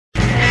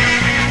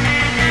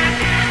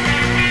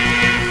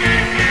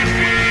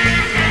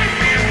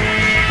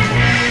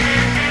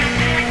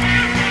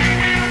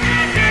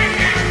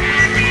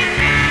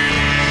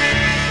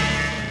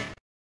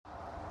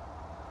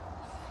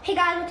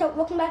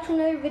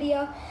to another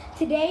video.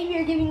 Today we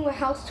are giving you a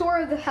house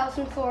tour of the house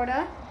in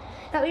Florida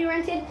that we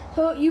rented.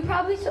 So you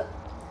probably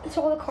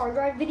saw the car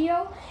drive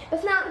video.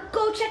 If not,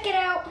 go check it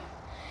out.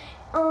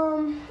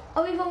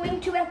 I'll leave a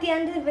link to it at the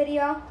end of the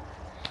video.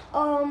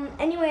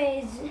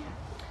 Anyways,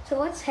 so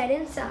let's head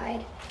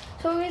inside.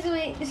 So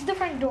basically, this is the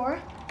front door.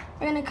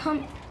 We're gonna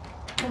come.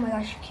 Oh my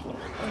gosh, you're kidding me.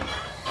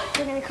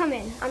 We're gonna come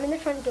in. I'm in the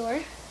front door.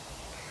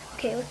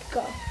 Okay, let's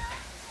go.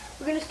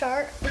 We're gonna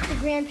start with the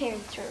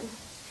grandparents' room.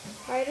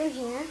 Right in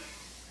here.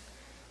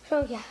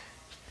 So yeah,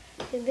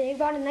 they've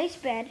got a nice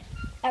bed.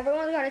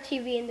 Everyone's got a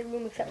TV in the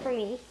room except for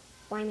me.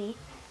 Why me?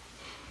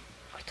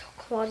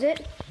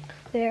 Closet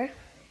there.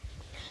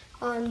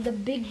 The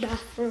big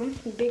bathroom,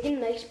 big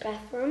and nice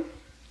bathroom.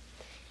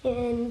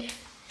 And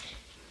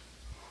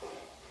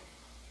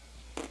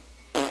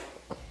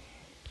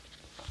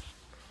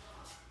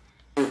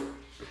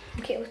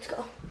okay, let's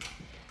go.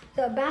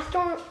 The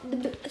bathroom,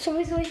 so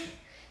basically,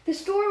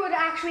 this door would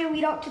actually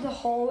lead up to the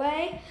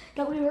hallway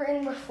that we were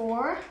in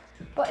before,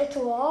 but it's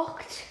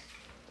locked.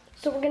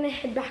 So we're gonna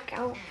head back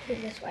out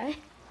this way.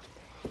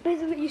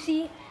 Basically, you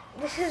see,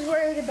 this is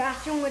where the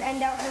bathroom would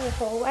end out in the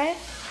hallway.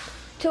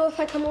 So if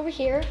I come over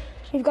here,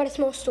 you've got a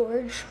small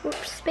storage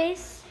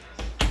space.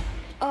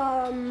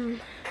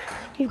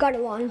 You've got a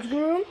laundry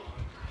room.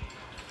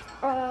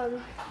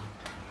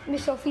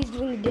 Miss Sophie's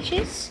doing the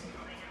dishes.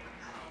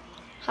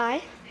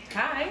 Hi.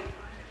 Hi.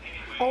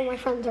 All my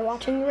friends are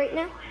watching you right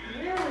now.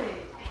 Really?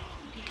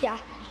 Yeah.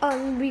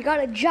 We got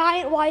a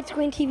giant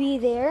widescreen TV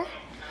there.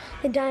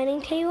 The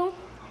dining table.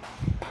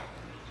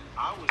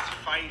 I was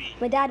fighting.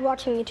 My dad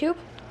watching YouTube.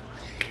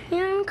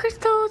 And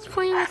Crystal is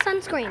playing with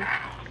sunscreen.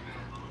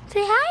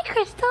 Say hi,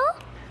 Crystal.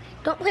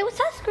 Don't play with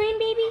sunscreen,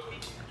 baby.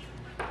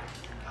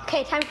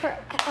 Okay, time for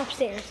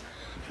upstairs.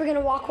 We're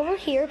gonna walk over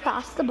here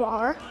past the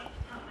bar.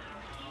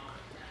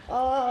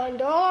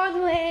 And all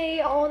the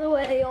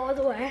way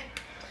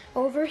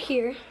over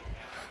here,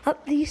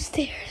 up these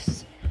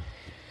stairs.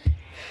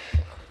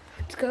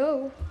 Let's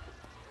go.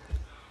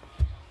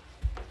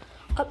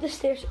 Up the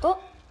stairs.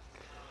 Oh,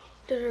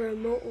 there's a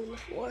remote on the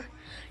floor.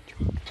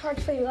 It's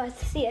hard for you guys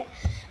to see it.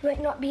 You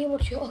might not be able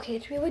to. Okay,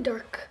 it's really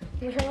dark.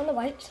 Let me turn on the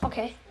lights.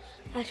 Okay,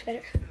 that's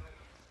better.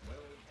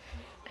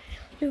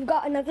 We've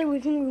got another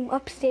living room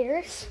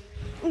upstairs.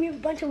 We have a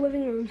bunch of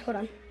living rooms. Hold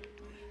on.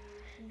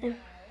 I'm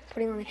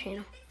putting on the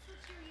channel.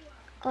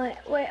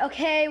 Wait,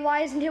 okay,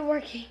 why isn't it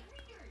working?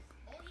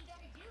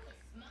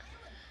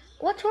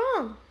 What's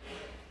wrong?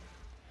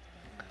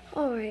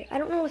 Alright, I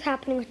don't know what's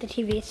happening with the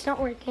TV. It's not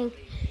working.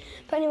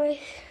 But anyways,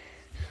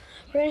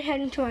 we're gonna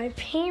head into my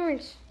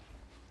parents'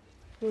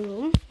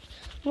 room.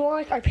 More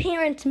like our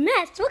parents'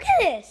 mess. Look at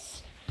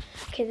this!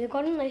 Okay, they've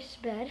got a nice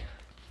bed.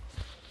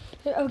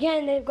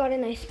 Again, they've got a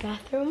nice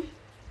bathroom.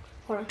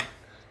 Hold on.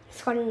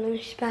 It's got a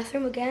nice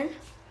bathroom again.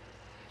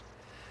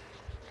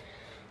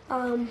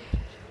 You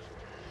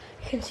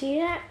can see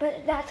that,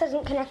 but that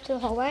doesn't connect to the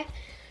hallway.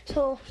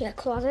 So, yeah,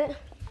 closet.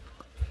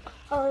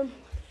 So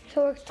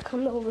we're to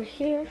come over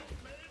here.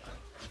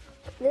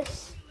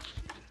 This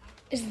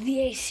is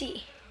the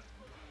AC.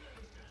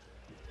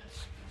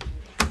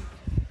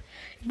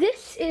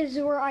 This is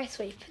where I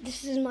sleep.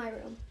 This is my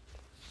room.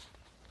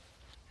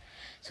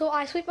 So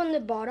I sleep on the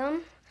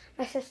bottom.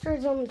 My sister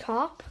is on the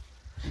top.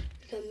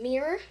 The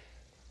mirror.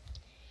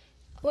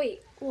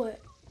 Wait, what?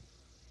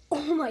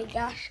 Oh my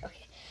gosh.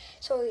 Okay.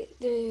 So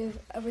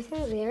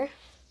everything's there.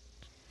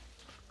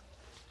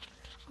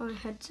 On a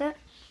headset.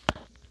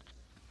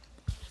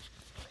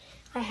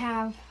 I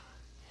have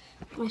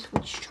my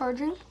Switch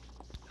charging.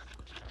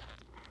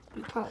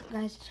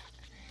 Guys,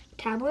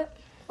 tablet.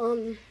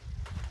 So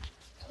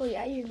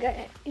yeah, you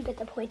get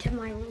the point of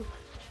my room.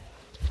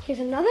 Here's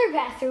another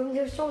bathroom.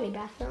 There's so many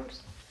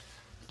bathrooms.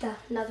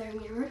 Another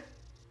mirror.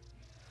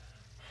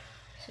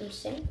 Some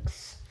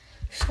sinks.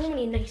 So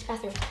many nice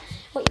bathrooms.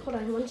 Wait, hold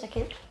on 1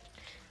 second.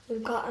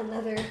 We've got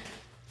another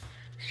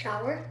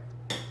shower.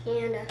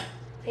 And,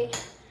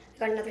 wait, we've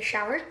got another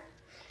shower.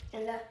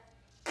 And,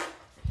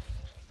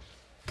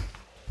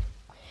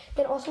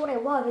 then also what I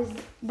love is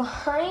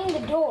behind the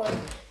door,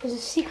 there's a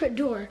secret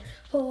door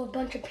full of a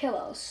bunch of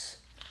pillows.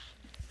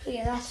 So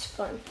yeah, that's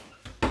fun.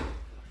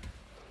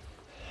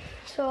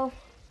 So,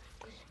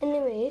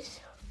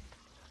 anyways,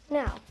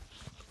 now,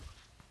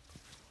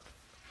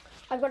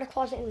 I've got a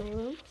closet in my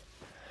room.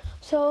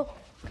 So,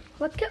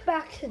 let's get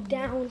back to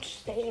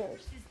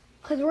downstairs.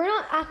 Because we're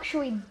not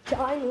actually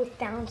done with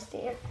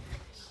downstairs.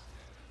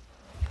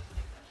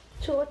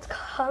 So let's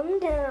come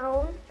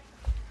down.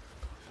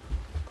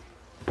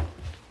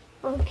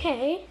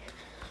 Okay,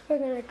 we're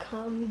gonna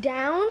come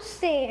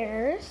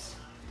downstairs.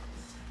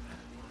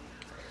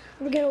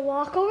 We're gonna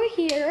walk over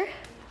here.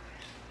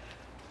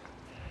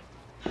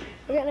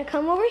 We're gonna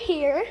come over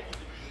here.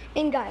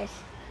 And guys,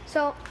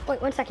 so,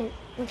 wait, 1 second.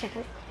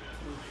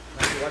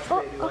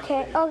 Oh,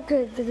 okay, oh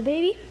good, there's a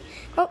baby.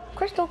 Oh,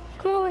 Crystal,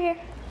 come over here.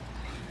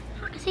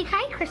 Say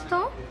hi,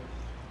 Crystal.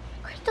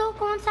 Crystal,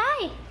 go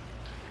inside.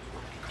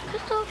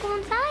 Crystal, go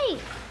inside.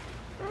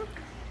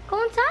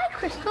 Go inside,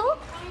 Crystal.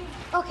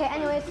 Okay,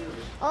 anyways,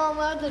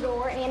 we're at the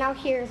door, and out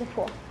here is a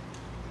pool.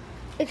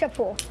 It's a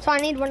pool. So I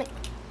need one.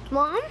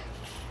 Mom?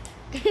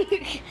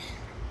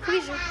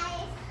 Please.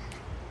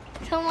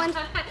 Someone.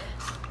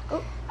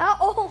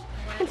 Oh.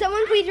 Can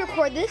someone please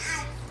record this?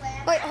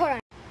 Wait, hold on.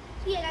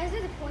 Yeah, guys,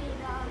 there's a point.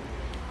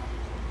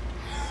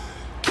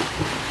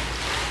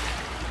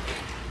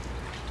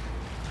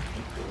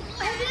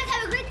 I hope you guys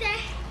have a great day.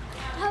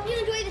 I hope you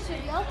enjoyed this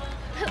video. I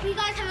hope you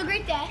guys have a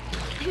great day.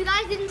 If you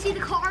guys didn't see the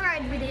car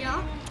ride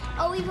video,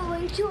 I'll leave a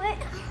link to it.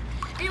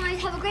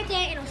 Anyways, have a great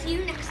day, and I'll see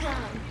you next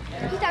time.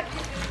 Peace out.